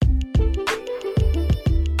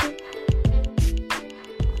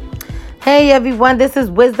Hey everyone, this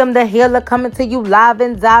is Wisdom the Healer coming to you live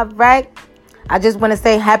and direct. I just want to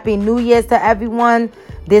say Happy New Year's to everyone.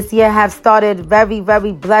 This year have started very,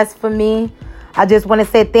 very blessed for me. I just want to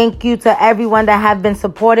say thank you to everyone that have been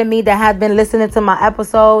supporting me, that has been listening to my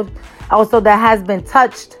episode, also that has been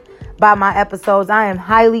touched by my episodes. I am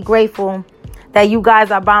highly grateful that you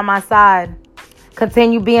guys are by my side.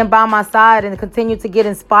 Continue being by my side and continue to get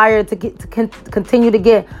inspired, to continue to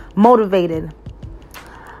get motivated.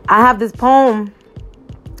 I have this poem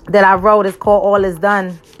that I wrote. It's called All Is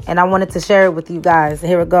Done, and I wanted to share it with you guys.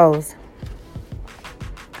 Here it goes.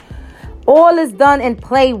 All is done and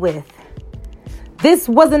play with. This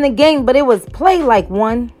wasn't a game, but it was play like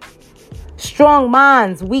one. Strong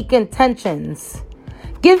minds, weak intentions.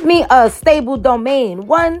 Give me a stable domain,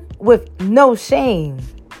 one with no shame.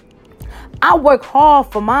 I work hard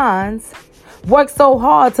for mines. Work so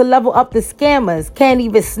hard to level up the scammers. Can't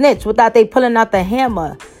even snitch without they pulling out the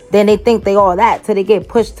hammer. Then they think they all that till they get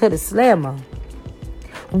pushed to the slammer.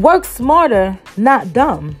 Work smarter, not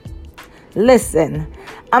dumb. Listen,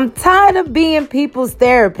 I'm tired of being people's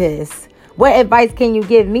therapist. What advice can you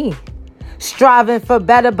give me? Striving for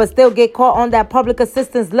better but still get caught on that public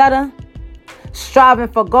assistance letter? Striving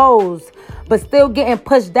for goals but still getting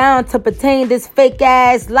pushed down to pertain this fake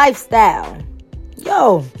ass lifestyle.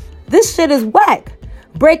 Yo, this shit is whack.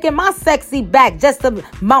 Breaking my sexy back just to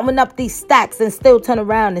mounting up these stacks and still turn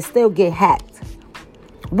around and still get hacked.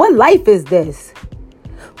 What life is this?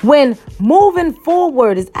 When moving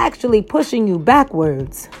forward is actually pushing you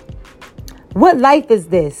backwards. What life is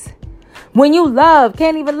this? When you love,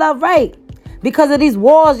 can't even love right because of these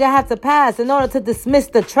walls you have to pass in order to dismiss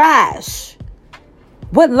the trash.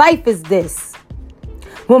 What life is this?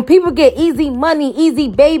 When people get easy money, easy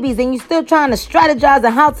babies, and you're still trying to strategize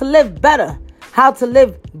on how to live better, how to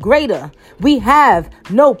live greater. We have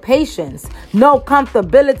no patience, no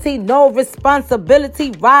comfortability, no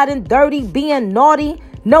responsibility, riding dirty, being naughty,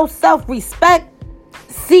 no self-respect,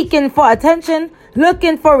 seeking for attention,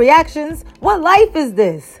 looking for reactions. What life is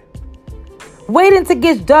this? Waiting to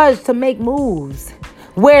get judged to make moves.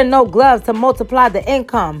 Wearing no gloves to multiply the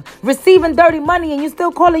income. Receiving dirty money and you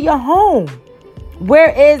still call it your home.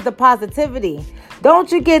 Where is the positivity? Don't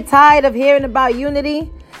you get tired of hearing about unity?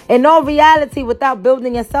 In all reality, without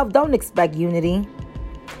building yourself, don't expect unity.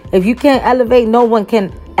 If you can't elevate, no one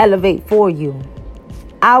can elevate for you.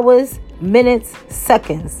 Hours, minutes,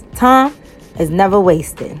 seconds. Time is never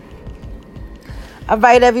wasted. All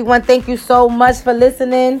right, everyone. Thank you so much for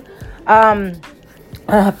listening.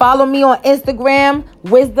 Follow me on Instagram,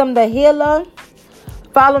 Wisdom the Healer.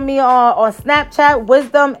 Follow me on Snapchat,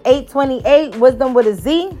 Wisdom828, Wisdom with a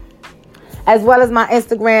Z, as well as my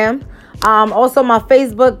Instagram. Also my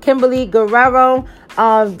Facebook, Kimberly Guerrero.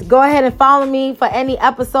 Go ahead and follow me for any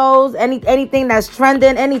episodes, anything that's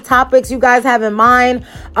trending, any topics you guys have in mind.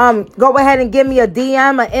 Go ahead and give me a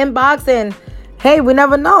DM, an inbox, and hey, we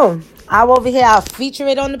never know. I'll feature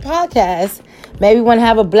it on the podcast. Maybe want to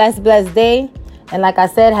have a blessed day. And like I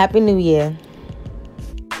said, Happy New Year.